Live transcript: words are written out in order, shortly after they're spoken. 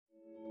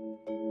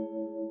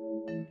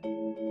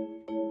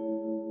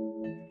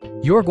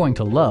You're going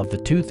to love the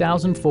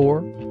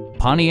 2004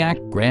 Pontiac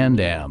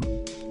Grand Am.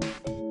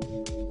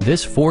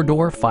 This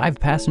four-door,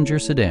 five-passenger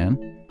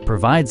sedan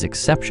provides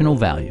exceptional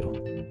value.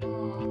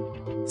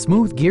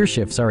 Smooth gear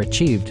shifts are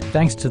achieved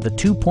thanks to the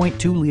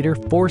 2.2-liter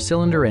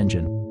four-cylinder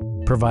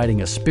engine,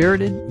 providing a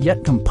spirited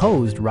yet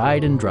composed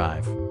ride and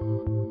drive.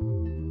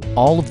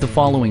 All of the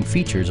following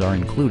features are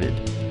included: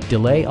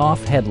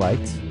 delay-off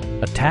headlights,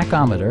 a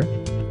tachometer,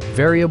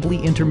 variably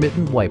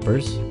intermittent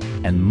wipers,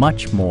 and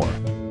much more.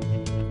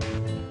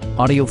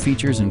 Audio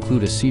features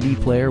include a CD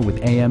player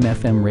with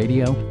AM/FM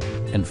radio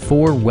and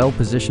 4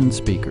 well-positioned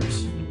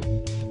speakers.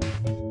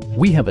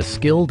 We have a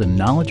skilled and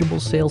knowledgeable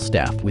sales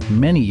staff with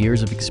many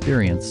years of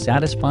experience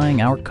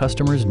satisfying our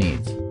customers'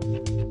 needs.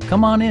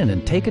 Come on in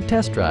and take a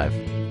test drive.